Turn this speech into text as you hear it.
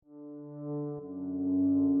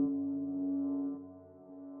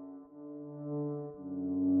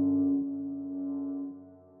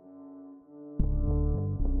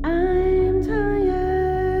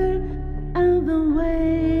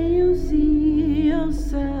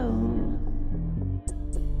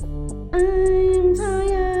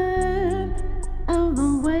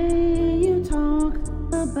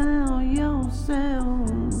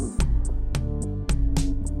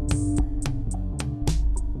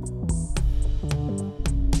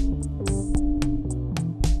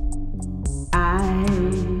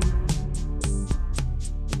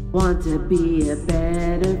Want to be a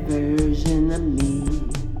better version of me.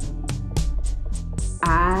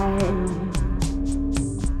 I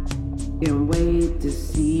can't wait to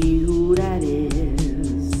see who that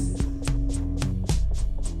is.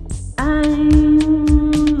 I'm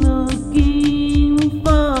looking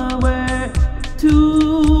forward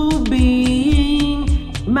to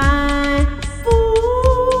being my full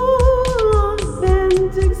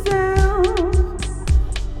authentic self.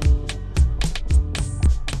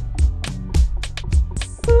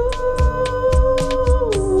 Who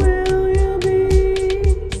will you be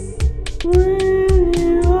when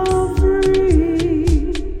you are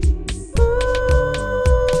free? Who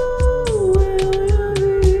will you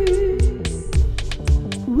be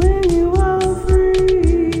when you are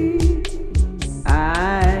free? I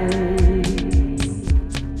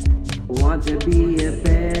want to be a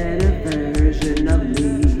better